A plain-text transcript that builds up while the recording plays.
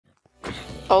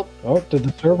Oh, did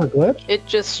the server glitch? it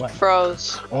just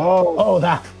froze.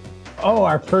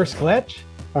 Our first glitch?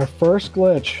 Our first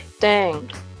glitch. Dang.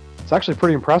 It's actually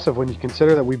pretty impressive when you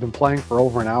consider that we've been playing for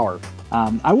over an hour.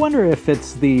 I wonder if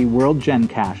it's the World Gen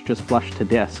cache just flushed to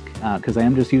disk, because I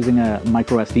am just using a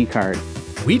micro SD card.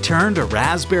 We turned a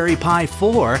Raspberry Pi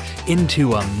 4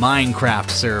 into a Minecraft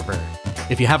server.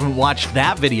 If you haven't watched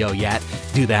that video yet,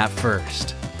 do that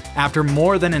first. After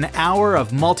more than an hour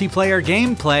of multiplayer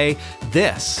gameplay,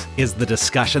 this is the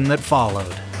discussion that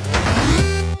followed.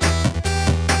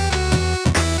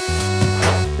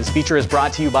 This feature is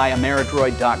brought to you by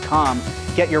Ameridroid.com.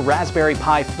 Get your Raspberry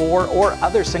Pi 4 or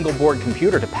other single board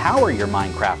computer to power your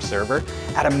Minecraft server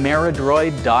at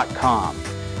Ameridroid.com.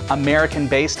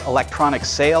 American-based electronic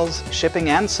sales, shipping,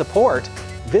 and support.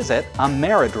 Visit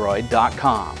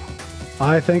Ameridroid.com.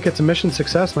 I think it's a mission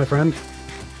success, my friend.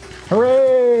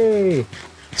 Hooray!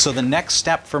 So the next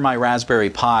step for my Raspberry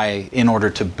Pi, in order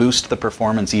to boost the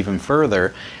performance even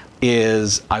further,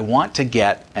 is I want to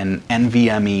get an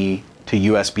NVMe to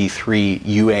USB 3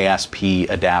 UASP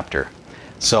adapter.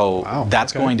 So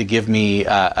that's going to give me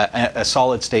a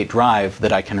solid state drive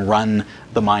that I can run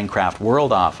the Minecraft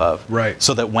world off of. Right.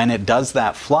 So that when it does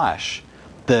that flush,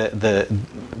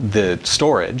 the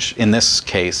storage, in this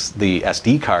case the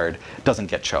SD card, doesn't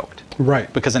get choked.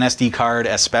 Right. Because an SD card,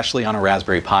 especially on a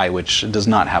Raspberry Pi, which does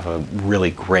not have a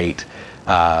really great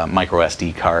micro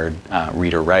SD card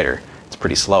reader-writer, it's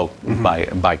pretty slow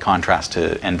by contrast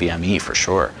to NVMe for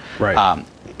sure. Right.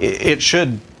 It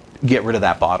should get rid of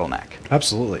that bottleneck.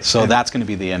 Absolutely. So that's going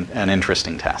to be an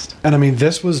interesting test. And I mean,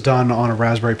 this was done on a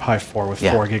Raspberry Pi 4 with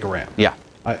 4 gig of RAM. Yeah.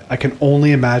 I can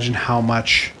only imagine how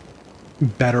much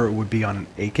better it would be on an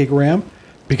 8 gig RAM.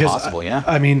 Because possible, yeah.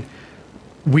 I mean,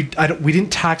 we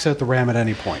didn't tax out the RAM at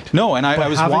any point. No, and I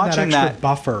was watching that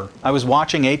buffer. I was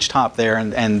watching HTOP there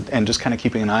and just kind of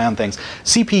keeping an eye on things.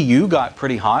 CPU got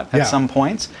pretty hot at some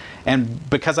points, and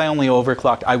because I only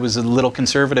overclocked, I was a little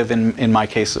conservative in my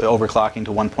case, overclocking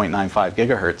to 1.95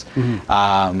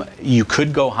 gigahertz. You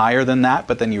could go higher than that,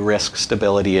 but then you risk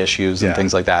stability issues and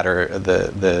things like that, or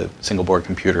the single board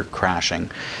computer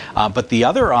crashing. But the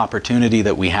other opportunity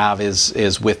that we have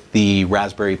is with the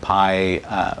Raspberry Pi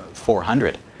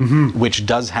 400, which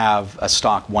does have a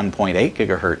stock 1.8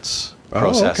 gigahertz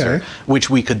processor, which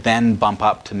we could then bump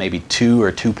up to maybe 2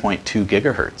 or 2.2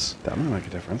 gigahertz. That might make a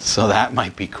difference. So that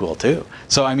might be cool too.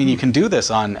 So I mean, you can do this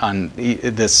on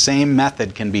the same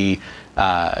method can be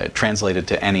translated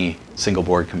to any single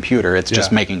board computer. It's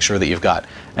just making sure that you've got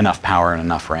enough power and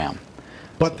enough RAM.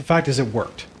 But the fact is, it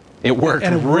worked. It worked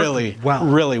really well.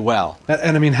 Really well.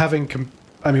 And I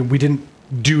mean, we didn't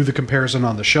do the comparison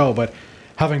on the show, but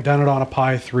having done it on a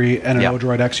Pi 3 and an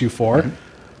Odroid XU4,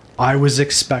 I was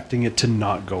expecting it to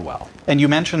not go well. And you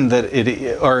mentioned that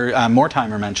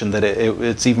Mortimer mentioned that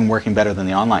it's even working better than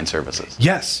the online services.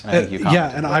 Yes.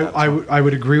 And I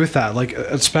would agree with that. Like,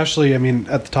 especially, I mean,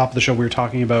 at the top of the show, we were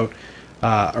talking about,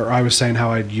 or I was saying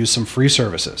how I'd use some free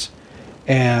services.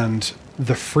 And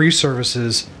the free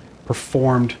services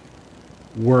performed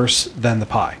worse than the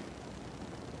Pi.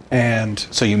 And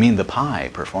so you mean the Pi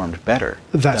performed better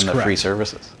than the free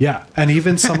services? Yeah, and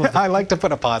even some of I like to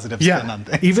put a positive spin on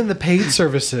things. Even the paid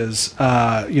services,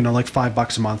 like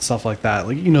 $5 a month, stuff like that.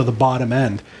 Like, the bottom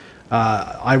end,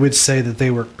 I would say that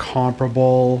they were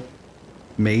comparable,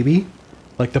 maybe.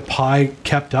 Like the Pi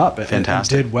kept up and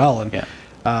did well, and there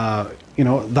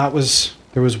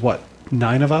was what,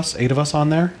 8 of us on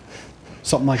there.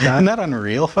 Something like that. Isn't that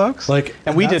unreal, folks? Like,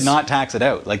 and we did not tax it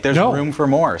out. Like, there's room for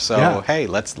more. So hey,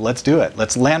 let's do it.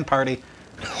 Let's LAN party.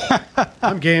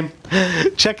 I'm game.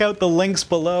 Check out the links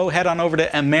below. Head on over to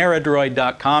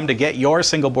Ameridroid.com to get your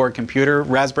single board computer.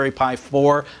 Raspberry Pi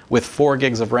 4 with 4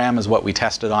 gigs of RAM is what we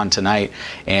tested on tonight.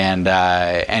 And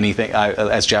anything,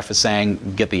 as Jeff is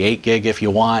saying, get the 8 gig if you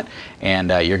want.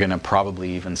 And you're going to probably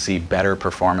even see better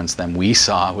performance than we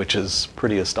saw, which is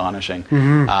pretty astonishing.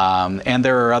 And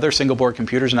there are other single board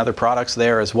computers and other products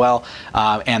there as well.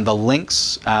 And the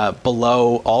links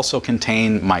below also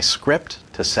contain my script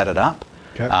to set it up.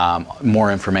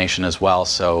 More information as well.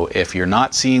 So if you're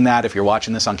not seeing that, if you're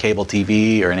watching this on cable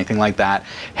TV or anything like that,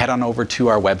 head on over to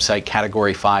our website,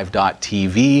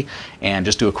 category5.tv, and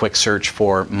just do a quick search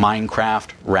for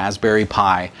Minecraft Raspberry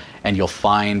Pi, and you'll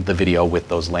find the video with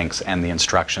those links and the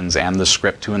instructions and the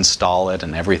script to install it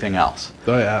and everything else.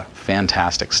 Oh, yeah.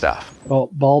 Fantastic stuff. Well,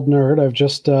 Bald Nerd, I've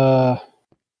just threw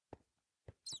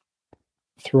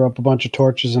up a bunch of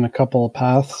torches in a couple of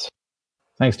paths.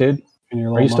 Thanks, dude.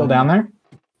 Are you still down there?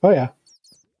 Oh, yeah.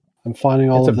 I'm finding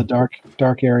all of the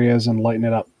dark areas and lighting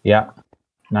it up. Yeah.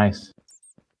 Nice.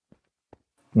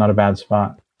 Not a bad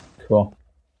spot. Cool.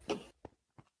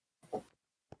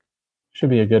 Should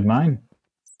be a good mine.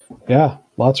 Yeah,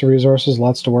 lots of resources,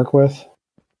 lots to work with.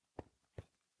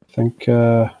 I think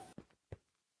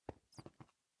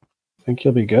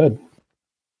you'll be good.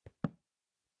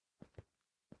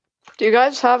 Do you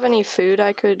guys have any food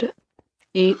I could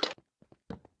eat?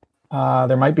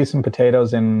 There might be some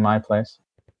potatoes in my place.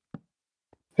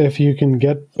 If you can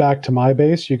get back to my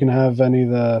base, you can have any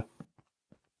of the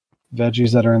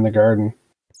veggies that are in the garden.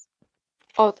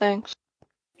 Oh, thanks.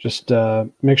 Just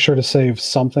make sure to save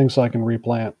something so I can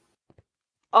replant.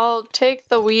 I'll take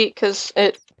the wheat because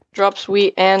it drops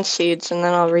wheat and seeds, and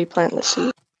then I'll replant the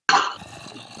seed.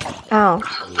 Ow.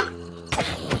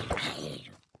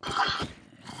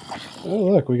 Oh,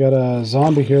 look, we got a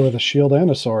zombie here with a shield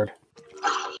and a sword.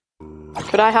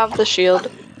 Could I have the shield?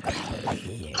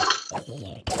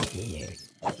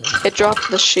 It dropped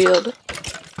the shield.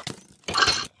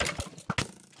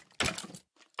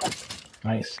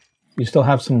 Nice. You still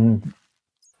have some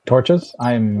torches?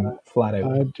 I'm flat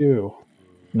out. I do.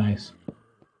 Nice.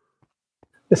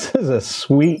 This is a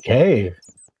sweet cave.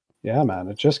 Yeah, man,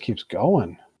 it just keeps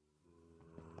going.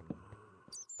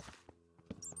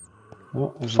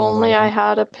 Oh, If only I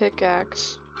had a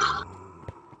pickaxe.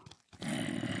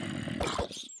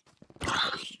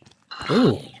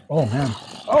 Ooh. Oh, man.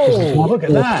 Oh, look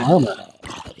at that.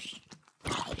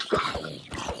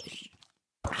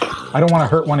 I don't want to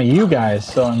hurt one of you guys,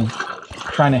 so I'm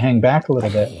trying to hang back a little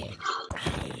bit.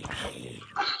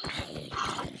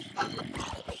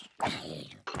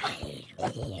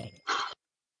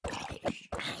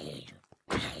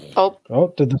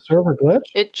 Oh, did the server glitch?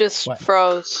 It just What?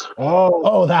 froze.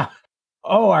 Oh,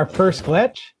 our first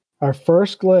glitch? Our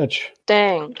first glitch.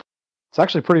 Dang. It's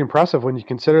actually pretty impressive when you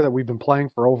consider that we've been playing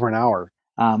for over an hour.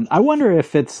 I wonder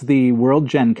if it's the World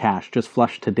Gen cache just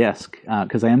flushed to disk,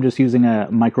 because I am just using a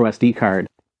micro SD card.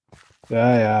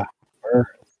 Yeah. Sure.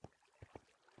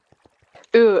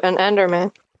 Ooh, an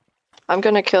Enderman. I'm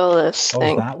gonna kill this Oh,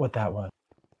 thing. is that what that was?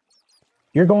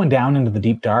 You're going down into the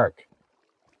deep dark.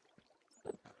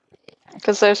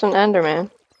 Because there's an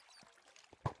Enderman.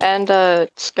 And a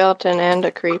skeleton and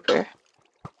a creeper.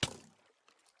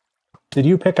 Did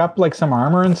you pick up like some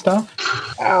armor and stuff?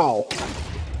 Ow!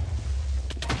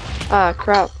 Ah,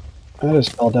 crap. I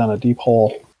just fell down a deep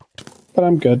hole. But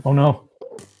I'm good. Oh no.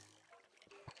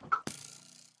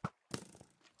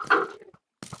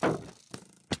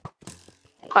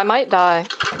 I might die.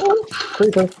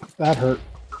 Creeper. That hurt.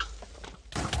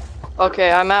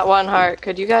 Okay, I'm at 1 heart.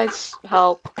 Could you guys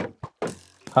help?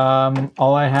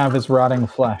 All I have is rotting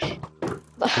flesh.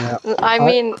 Yeah. I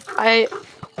mean,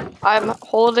 I'm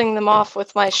holding them off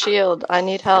with my shield. I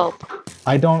need help.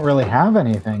 I don't really have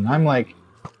anything. I'm like,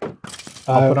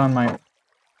 I'll put on my...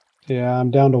 Yeah, I'm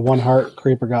down to 1 heart.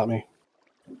 Creeper got me.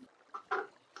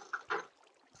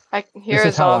 I can hear This a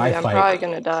is how I zombie. I'm fight. probably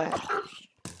gonna die.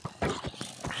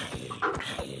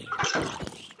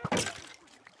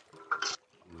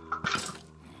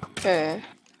 Okay.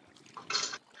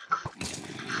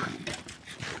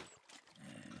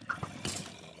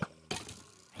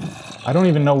 I don't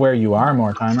even know where you are,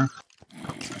 Mortimer.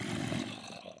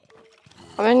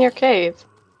 I'm in your cave.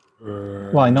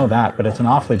 Well, I know that, but it's an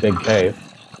awfully big cave.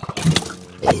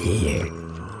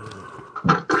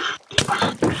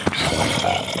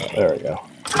 There we go.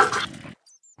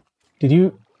 Did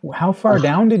you... How far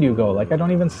down did you go? Like, I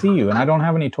don't even see you, and I don't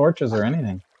have any torches or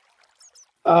anything.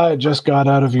 I just got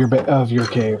out of your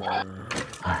cave. All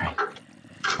right.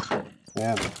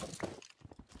 Man.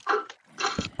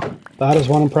 That is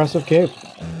one impressive cave.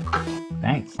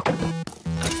 Thanks.